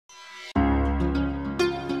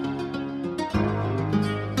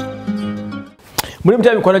Muri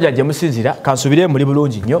mutya mikono gyanje musinzira kansubire muri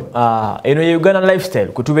bulungi nnyo. Eno ye Uganda lifestyle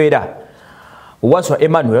kutubeera. Waswa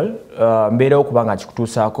Emmanuel mbeera okubanga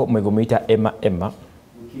kikutuusaako mwego muyita Emma.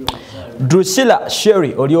 Drusilla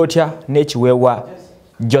Sherry oliotya n'ekiweewa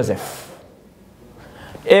Joseph.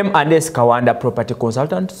 M&S Kawanda Property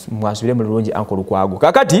Consultants mwasubire muri bulungi Uncle Lukwago.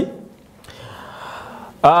 Kakati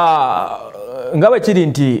ngawe kiri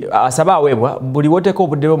nti asaba aweebwa buli woteko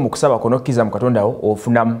obudde mu kusaba kono kiza mu Katondawo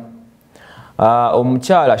ofunamu.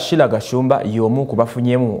 Omukyala Sheila Gashumba y'omu ku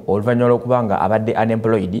bafunyemu oluvannyuma lw'okubanga abadde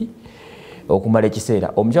unemployed okumala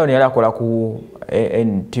ekiseera. Omukyala ono yali akola ku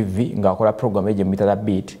NTV ng'akola program eje mu Mitala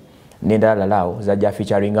Beat n'endala lalawo zajja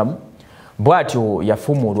featuringamu. Bw'atyo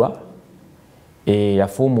yafuumulwa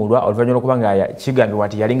oluvannyuma lw'okubanga kigambibwa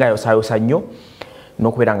nti yalinga ayosaayosa nnyo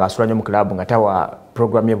n'okubeera ng'asula nnyo mu club nga tawa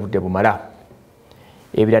program y'ebudde bumala.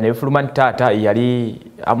 Ebirala ne bifuluma nti taata yali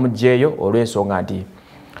amuggyeeyo olw'ensonga nti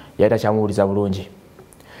yali takyamuwuliza bulungi.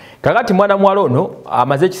 Kakati mwana muwala ono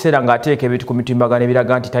amaze ekiseera ng'ateeka ebintu ku mitimbagano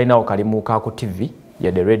ebiraga nti talinawo kalimu ka ku TV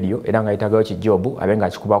yadde radio era nga yetagayo kijjobu abe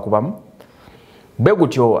ng'akikubakubamu. Bwe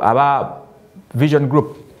gutyo aba Vision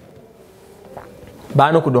Group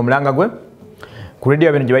baanukudde omulanga gwe ku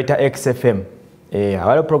radio bino gye bayita XFM.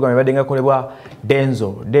 Awaliwo program ebadde nga kolebwa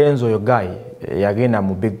Denzo oyo guy yagenda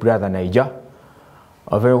mu Big Brother Niger.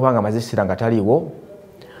 Oluvannyuma lw'okubanga amaze ekiseera nga taliiwo.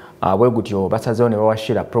 Bwe gutyo basazeewo ne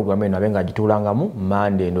bawashira program eno abe ng'agituulangamu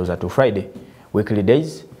Monday ndowooza to Friday weekly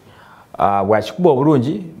days. Bw'akikuba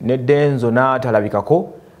obulungi ne Denzo n'atalabikako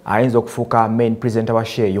ayinza okufuuka main presenter wa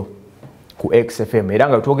show eyo ku XFM era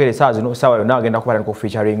nga twogera essaawa zino ssaawa yonna agenda kuba ku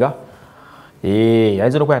featuringa.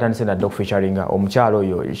 Ayinza n'okuba yatandise nadde okufeaturinga omukyalo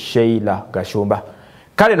oyo Sheila Gashumba.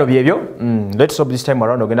 Kale no byebyo, let's hope this time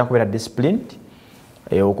around ogenda kubeera disciplined.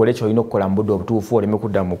 Okole ky'olina okukola mu budde obutuufu oleme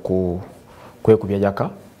kudda mu kwekubya jaka.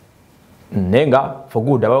 Nenga for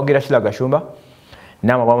good abawogera Sheila Gashumba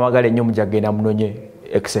nama bamagala ennyo mujagenda munonye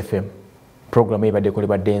XFM program ebadde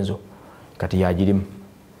ekolebwa Denzo kati yagirimu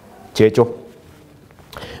kyekyo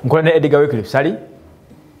nkola ne Edgar Wycliffe Sali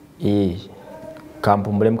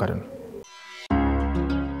kampumulemu katono.